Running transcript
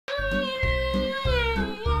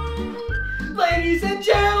Ladies and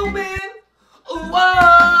gentlemen,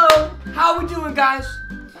 whoa! How we doing, guys?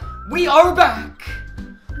 We are back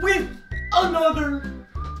with another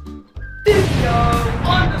video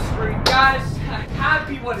on the screen, guys.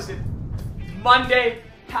 Happy, what is it? Monday.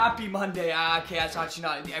 Happy Monday. Okay, I thought you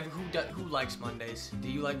not. Who likes Mondays? Do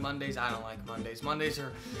you like Mondays? I don't like Mondays.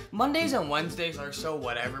 Mondays and Wednesdays are so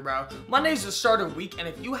whatever, bro. Monday's the start of the week, and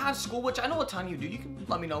if you have school, which I know what time you do, you can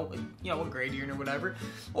let me know, you know, what grade you're in or whatever,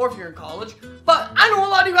 or if you're in college. But I know a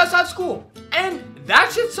lot of you guys have school, and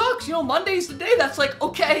that shit sucks. You know, Monday's the day that's like,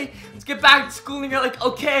 okay, let's get back to school, and you're like,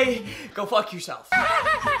 okay, go fuck yourself.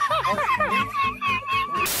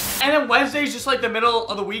 And then Wednesday's just like the middle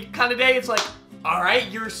of the week kind of day. It's like, alright,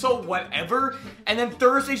 you're so whatever. And then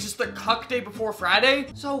Thursday's just the cuck day before Friday.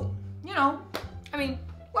 So, you know, I mean,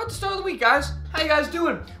 we're at the start of the week, guys. How you guys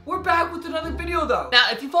doing? We're back with another video, though. Now,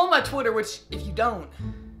 if you follow my Twitter, which, if you don't,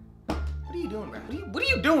 what are you doing, bro? What are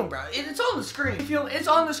you doing, bro? It's on the screen. If you, it's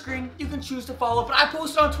on the screen. You can choose to follow. But I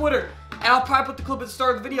posted on Twitter, and I'll probably put the clip at the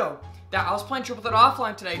start of the video, that I was playing Triple Threat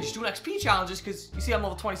offline today, just doing XP challenges, because you see I'm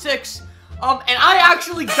level 26. And I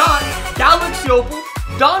actually got Galaxy Opal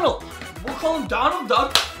Donald. We'll call him Donald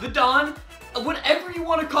Duck, the Don, whatever you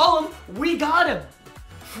want to call him. We got him.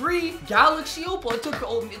 Free Galaxy Opal. It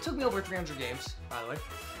took me over 300 games, by the way.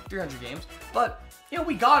 300 games. But, you know,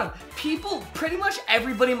 we got him. People, pretty much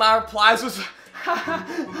everybody in my replies was,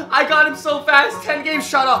 I got him so fast, 10 games,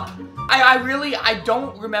 shut up. I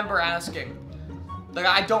don't remember asking. Like,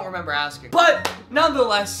 I don't remember asking. But,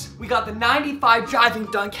 nonetheless, we got the 95 driving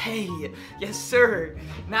dunk. Hey, yes, sir.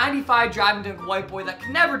 95 driving dunk white boy that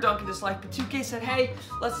can never dunk in his life. But 2K said, hey,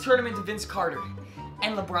 let's turn him into Vince Carter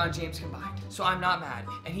and LeBron James combined. So I'm not mad.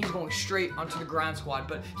 And he's going straight onto the grind squad.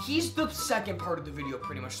 But he's the second part of the video,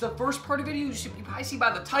 pretty much. The first part of the video, you probably see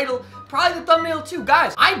by the title, probably the thumbnail too.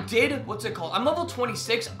 Guys, I did, what's it called? I'm level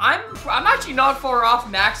 26. I'm actually not far off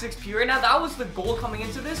max XP right now. That was the goal coming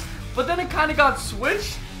into this. But then it kind of got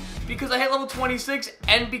switched because I hit level 26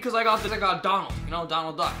 and because I got Donald, you know,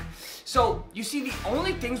 Donald Duck. So, you see, the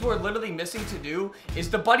only things we're literally missing to do is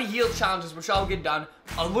the Buddy Heal challenges, which I'll get done.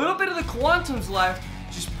 A little bit of the Quantums left,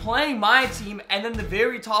 just playing my team, and then the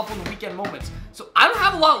very top on the weekend moments. So, I don't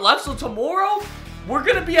have a lot left, so tomorrow, we're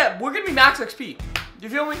gonna be max XP. You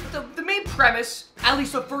feel me? The main premise, at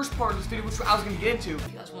least the first part of this video, which I was gonna get into.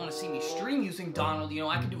 If you guys want to see me stream using Donald, you know,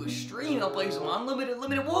 I can do a stream. I'll play some unlimited,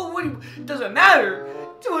 limited. Whoa, it doesn't matter.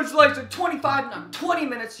 200 likes or 20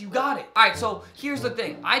 minutes. You got it. All right. So here's the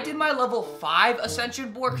thing. I did my level 5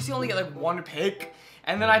 Ascension board because you only get like 1 pick.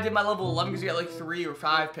 And then I did my level 11 because you get like 3 or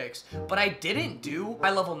 5 picks. But I didn't do my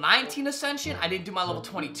level 19 Ascension, I didn't do my level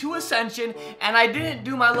 22 Ascension, and I didn't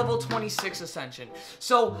do my level 26 Ascension.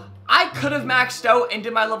 So I could have maxed out and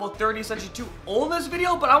did my level 30 Ascension too on this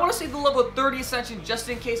video, but I want to save the level 30 Ascension just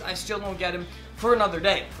in case I still don't get him for another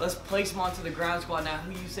day. Let's place him onto the ground squad now.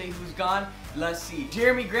 Who you say who's gone? Let's see.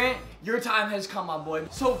 Jeremy Grant, your time has come on, boy.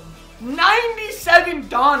 So 97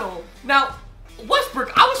 Donald. Now,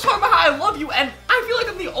 Westbrook, I was talking about how I love you, and I feel like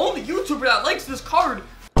I'm the only YouTuber that likes this card.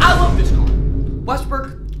 I love this card.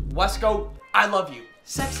 Westbrook, Westco, I love you.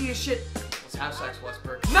 Sexy as shit. Let's have sex,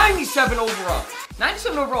 Westbrook. 97 overall.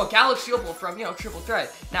 97 overall Galaxy Opal from, you know, Triple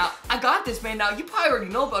Threat. Now, I got this man. Now, you probably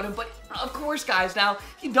already know about him, but of course, guys, now,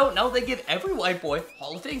 if you don't know, they give every white boy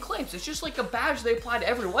Hall of Fame claims. It's just like a badge they apply to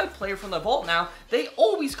every white player from the vault now. They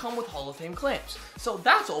always come with Hall of Fame claims. So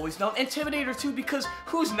that's always known. Intimidator too, because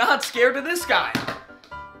who's not scared of this guy?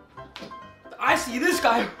 I see this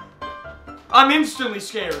guy. I'm instantly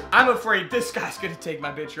scared. I'm afraid this guy's gonna take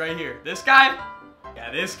my bitch right here. This guy?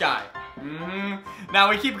 Yeah, this guy. Now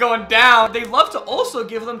we keep going down. They love to also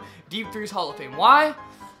give them Deep Threes Hall of Fame. Why?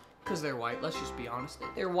 Because they're white. Let's just be honest.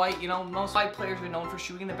 They're white. You know, most white players are known for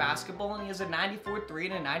shooting the basketball, and he has a 94 3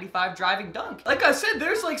 and a 95 driving dunk. Like I said,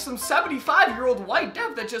 there's like some 75-year-old white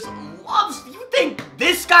dev that just loves. You think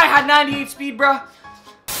this guy had 98 speed, bruh?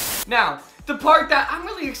 Now, the part that I'm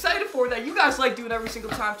really excited for, that you guys like doing every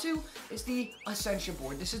single time too, is the Ascension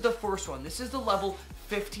board. This is the first one. This is the level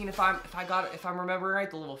 15. If I'm remembering right,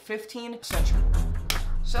 the level 15 Ascension board.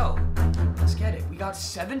 So, let's get it. We got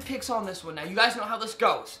 7 picks on this one. Now, you guys know how this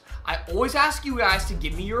goes. I always ask you guys to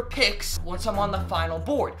give me your picks once I'm on the final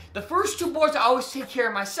board. The first 2 boards, I always take care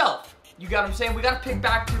of myself. You got what I'm saying? We got to pick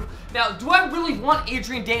back to. Now, do I really want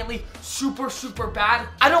Adrian Dantley super bad?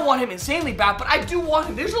 I don't want him insanely bad, but I do want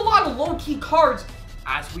him. There's a lot of low-key cards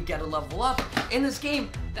as we get a level up in this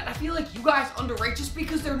game that I feel like you guys underrate just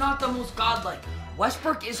because they're not the most godlike.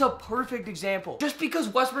 Westbrook is a perfect example. Just because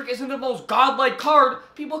Westbrook isn't the most godlike card,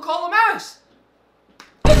 people call him ass.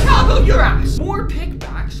 It's how about your ass? More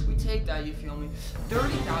pickbacks, we take that, you feel me?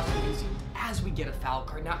 30,000 easy. as we get a foul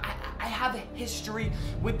card. Now, I have a history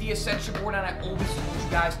with the Ascension board, and I always told you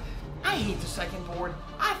guys, I hate the second board.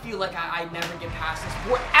 I feel like I never get past this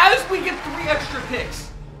board. As we get 3 extra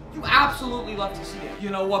picks, you absolutely love to see it. You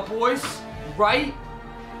know what, boys? Right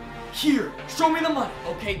here. Show me the money.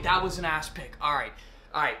 Okay, that was an ass pick. All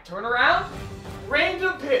right, turn around.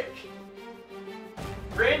 Random pick.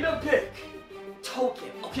 Random pick. Token.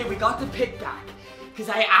 Okay, we got the pick back. Because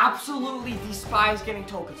I absolutely despise getting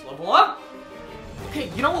tokens. Level up.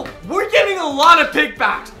 Okay, you know what? We're getting a lot of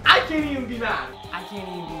pickbacks. I can't even be mad. I can't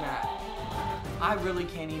even be mad. I really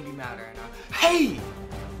can't even be mad right now. Hey!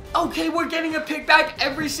 Okay, we're getting a pickback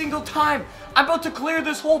every single time. I'm about to clear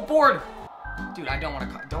this whole board. Dude, I don't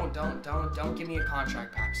want to. Don't give me a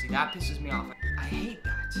contract pack. See, that pisses me off. I hate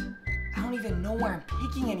that. I don't even know where I'm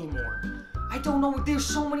picking anymore. I don't know. There's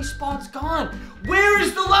so many spots gone. Where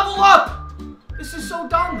is the level up? This is so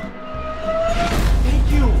dumb.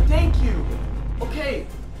 Thank you. Thank you. Okay,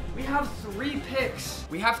 we have 3 picks.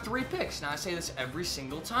 We have 3 picks. Now, I say this every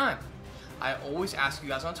single time. I always ask you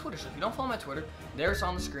guys on Twitter. So if you don't follow my Twitter, there's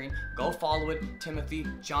on the screen. Go follow it. Timothy,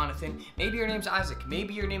 Jonathan. Maybe your name's Isaac.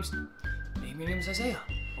 Maybe your name's Isaiah.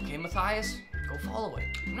 Okay, Matthias, go follow it.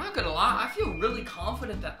 I'm not gonna lie, I feel really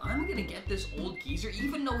confident that I'm gonna get this old geezer,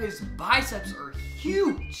 even though his biceps are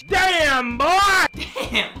huge. Damn, boy!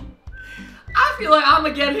 Damn! I feel like I'm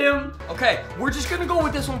gonna get him. Okay, we're just gonna go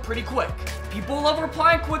with this one pretty quick. People love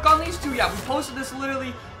replying quick on these too. Yeah, we posted this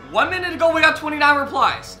literally 1 minute ago. We got 29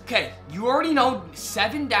 replies. Okay, you already know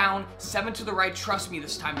 7 down, 7 to the right. Trust me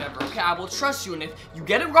this time, Denver. Okay, I will trust you, and if you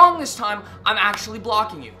get it wrong this time, I'm actually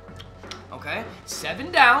blocking you. Okay, 7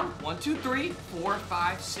 down. 1, 2, 3, 4,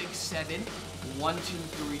 5, 6, 7. 1, 2,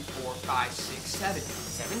 3, 4, 5, 6, 7.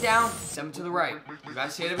 7 down, 7 to the right. You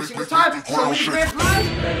guys say it every single time. Show me the grand prize.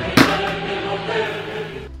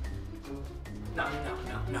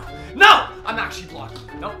 No! I'm actually blocking.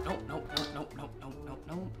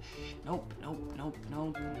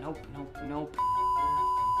 Nope.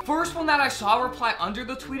 First one that I saw reply under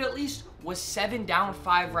the tweet at least was 7 down,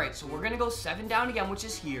 5 right. So we're gonna go 7 down again, which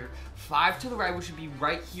is here. 5 to the right, which would be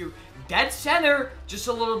right here. Dead center, just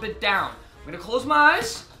a little bit down. I'm gonna close my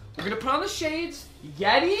eyes. We're gonna put on the shades.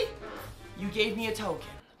 Yeti, you gave me a token.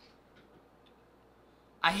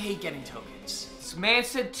 I hate getting tokens. This man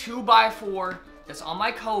said 2x4. That's on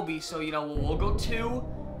my Kobe, so you know we'll go 2.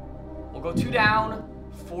 We'll go 2 down,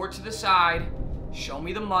 4 to the side. Show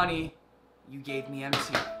me the money. You gave me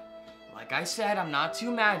MT. Like I said, I'm not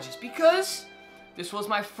too mad just because this was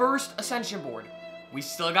my first Ascension board. We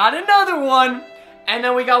still got another one, and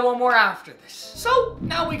then we got one more after this. So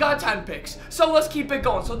now we got 10 picks. So let's keep it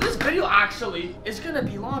going. So this video actually is gonna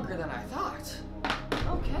be longer than I thought.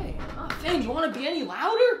 Okay. Oh, Finn, you wanna be any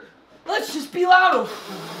louder? Let's just be louder.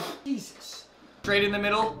 Jesus. Straight in the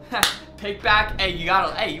middle, pick back. Hey, you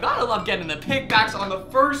gotta love getting the pick backs on the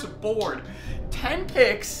first board. 10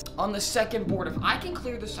 picks on the second board. If I can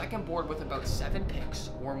clear the second board with about 7 picks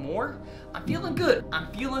or more, I'm feeling good. I'm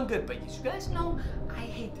feeling good. But as you guys know, I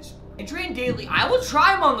hate this board. Adrian Daly, I will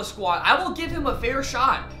try him on the squad. I will give him a fair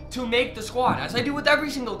shot to make the squad, as I do with every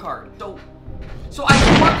single card. So I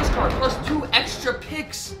want this card plus 2 extra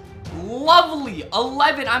picks. Lovely.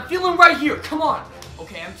 11. I'm feeling right here. Come on.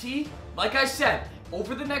 Okay, MT. Like I said,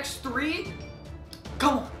 over the next 3,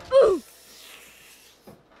 come on. Ooh.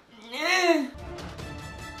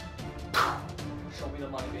 Show me the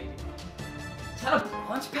money, baby. Is that a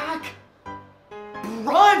bronze pack?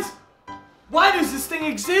 Bronze? Why does this thing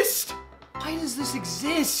exist? Why does this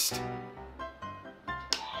exist?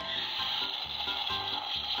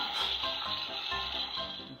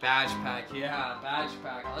 Badge pack, yeah, badge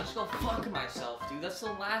pack. I'll just go fuck myself, dude. That's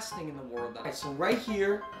the last thing in the world. Alright, so right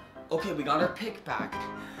here, okay, we got our pick back.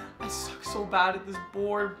 I suck so bad at this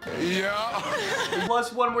board. Yeah.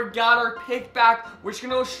 Plus 1, we got our pick back. We're just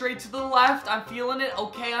gonna go straight to the left. I'm feeling it.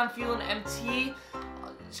 Okay, I'm feeling MT.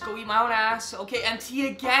 Just go eat my own ass. Okay, MT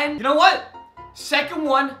again. You know what? Second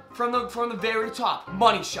one from the very top.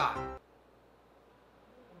 Money shot.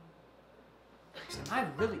 Am I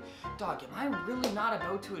really not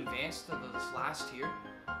about to advance to this last tier?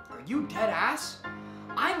 Are you dead ass?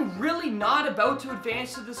 I'm really not about to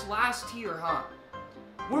advance to this last tier, huh?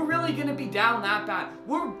 We're really gonna be down that bad.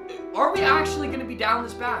 Are we actually gonna be down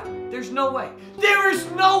this bad? There's no way. There is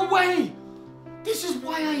no way! This is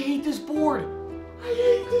why I hate this board. I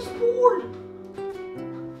hate this board.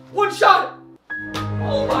 1 shot!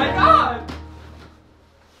 Oh my god!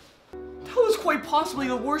 That was quite possibly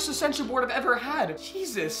the worst Ascension board I've ever had.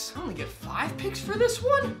 Jesus, I only get 5 picks for this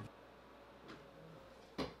one?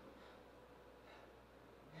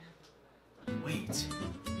 Wait,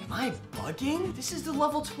 am I bugging? This is the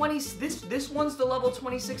level 20, this one's the level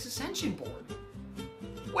 26 Ascension board.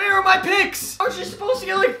 Where are my picks? Aren't you supposed to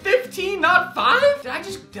get like 15, not 5?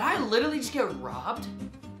 Did I literally just get robbed?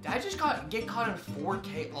 Did I just get caught in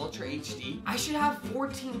 4K Ultra HD? I should have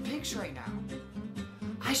 14 picks right now.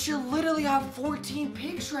 I should literally have 14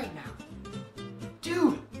 picks right now.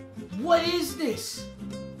 Dude, what is this?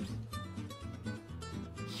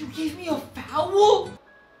 You gave me a foul?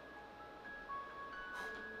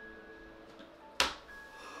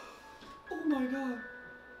 Oh my god.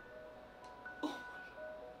 Oh my god.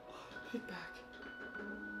 Pick back.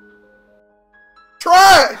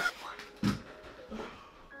 Try! What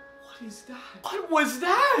is that? What was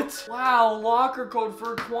that? Wow, locker code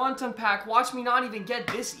for a quantum pack. Watch me not even get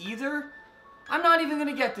this either. I'm not even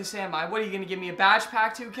gonna get this, am I? What, are you gonna give me a badge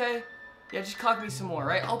pack, 2K? Yeah, just cuck me some more,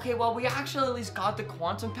 right? Okay, well, we actually at least got the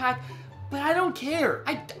quantum pack, but I don't care.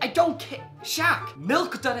 I don't care. Shaq,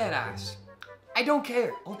 milk that ass. I don't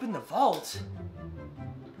care. Open the vault.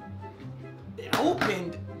 It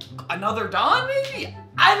opened. Another Dawn, maybe?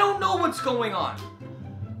 I don't know what's going on.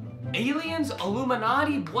 Aliens,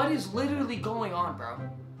 Illuminati, what is literally going on, bro?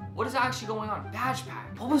 What is actually going on? Badge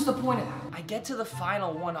pack. What was the point of that? I get to the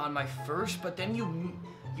final one on my first, but then you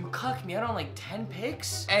cucked me out on like 10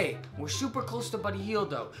 picks? Hey, we're super close to Buddy Heel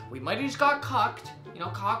though. We might have just got cucked, you know,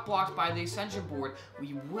 cock blocked by the Ascension board.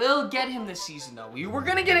 We will get him this season though. We were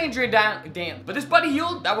gonna get Adrian Dan, but this Buddy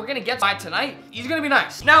Heel that we're gonna get by tonight, he's gonna be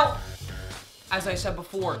nice. Now, as I said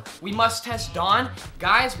before, we must test Dawn.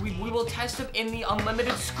 Guys, we will test him in the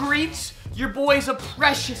unlimited screens. Your boy's a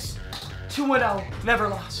precious 2-0, never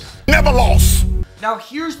lost. Never lost. Now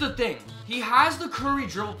here's the thing. He has the Curry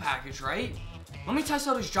dribble package, right? Let me test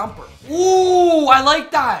out his jumper. Ooh, I like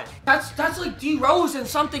that. That's like D Rose and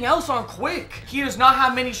something else on quick. He does not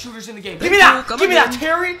have many shooters in the game. Give me that. Give me that,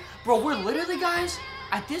 Terry. Bro, we're literally, guys,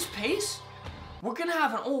 at this pace, we're gonna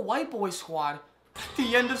have an old white boy squad at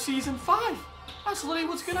the end of season 5. That's literally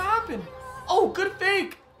what's gonna happen. Oh, good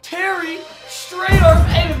fake. Terry, straight up,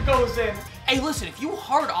 and it goes in. Hey, listen, if you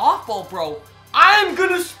hard off ball, bro, I'm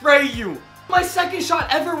gonna spray you. My second shot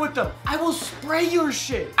ever with them. I will spray your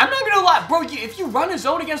shit. I'm not gonna lie, bro, if you run a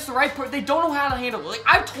zone against the right person, they don't know how to handle it. Like,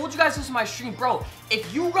 I've told you guys this in my stream, bro.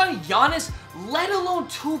 If you run Giannis, let alone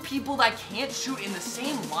 2 people that can't shoot in the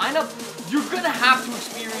same lineup, you're gonna have to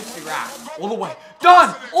experience the wrath. All the way.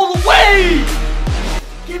 Done. All the way.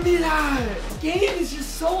 Give me that. Game is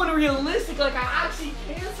just so unrealistic. Like, I actually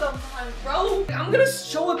can sometimes, bro. I'm gonna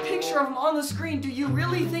show a picture of him on the screen. Do you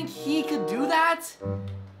really think he could do that?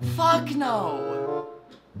 Fuck no.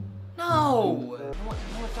 No. You know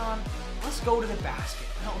what, Don? Let's go to the basket.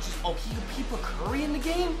 No, just, oh, he put Curry in the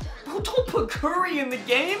game? Bro, don't put Curry in the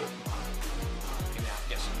game. Give me that.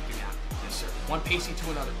 Yes, sir. Give me that. Yes, sir. One Pacey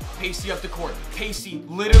to another. Pacey up the court. Pacey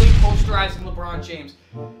literally posterizing LeBron James.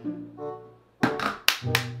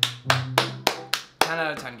 10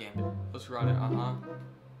 out of 10 game. Let's run it.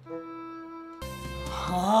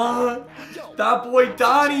 That boy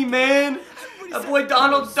Donnie, man. That boy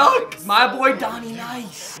Donald Duck. My boy Donnie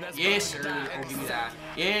Nice. Yes, sir. Oh, give me that.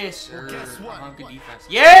 Yes, sir. Good defense.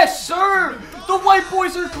 Yes, sir. The white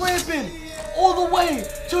boys are clamping all the way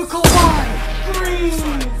to Kawhi Green.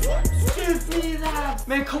 Give me that.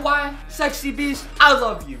 Man, Kawhi, sexy beast, I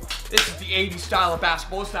love you. This is the 80s style of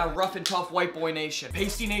basketball. It's that rough and tough white boy nation.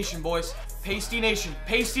 Pasty nation, boys. Pasty nation.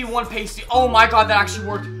 Pasty one pasty. Oh my god, that actually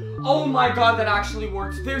worked. Oh my god, that actually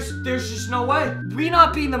worked. There's just no way. We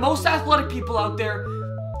not being the most athletic people out there,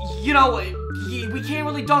 you know, we can't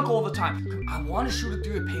really dunk all the time. I want to shoot a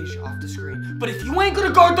 3 page off the screen, but if you ain't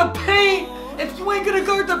gonna guard the paint,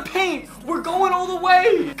 we're going all the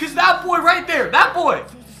way. Because that boy right there, that boy,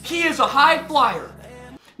 he is a high flyer.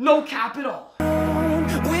 No cap at all.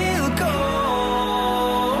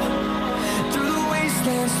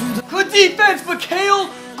 Good defense, Mikhail.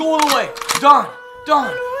 Go all the way. Don,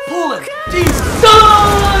 pull it. Deep.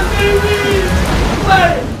 Don, baby.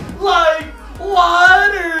 Wet like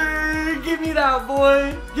water. Give me that,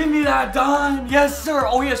 boy. Give me that, Don. Yes, sir.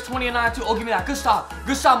 Oh, he has 20 and 9 too. Oh, give me that. Good stop.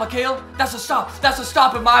 Good stop, Mikhail. That's a stop. That's a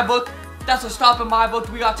stop in my book. That's a stop in my book.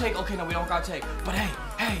 We got to take. Okay, no, we don't got to take. But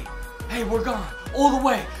hey, we're gone. All the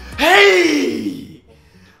way. Hey!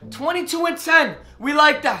 22 and 10. We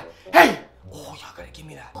like that. Hey! Oh, y'all gotta give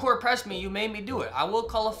me that. Court press me, you made me do it. I will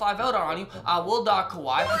call a 5-out on you. I will dock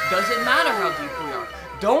Kawhi. Doesn't matter how deep we are.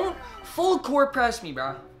 Don't full court press me,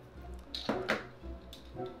 bro.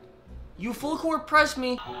 You full court press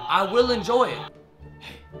me, I will enjoy it.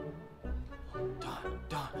 Hey.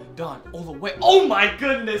 Don, all the way. Oh my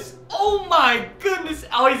goodness. Oh my goodness.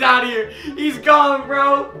 Oh, he's out of here. He's gone,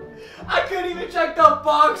 bro. I couldn't even check the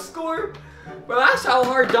box score. Bro, that's how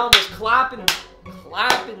hard Don was clapping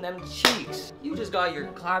them cheeks. You just got your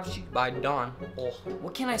clap cheek by Don. Oh,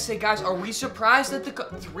 what can I say, guys? Are we surprised that the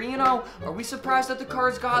 3-0? Are we surprised that the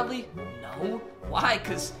card's godly? No. Why?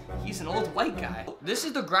 Because he's an old white guy. This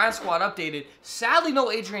is the grind squad updated. Sadly,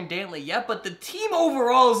 no Adrian Dantley yet, but the team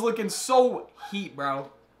overall is looking so heat, bro.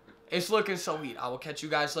 It's looking so heat. I will catch you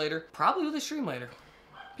guys later. Probably with a stream later.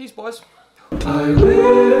 Peace, boys. I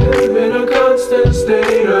live in a constant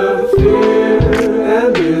state of fear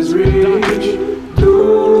and misery.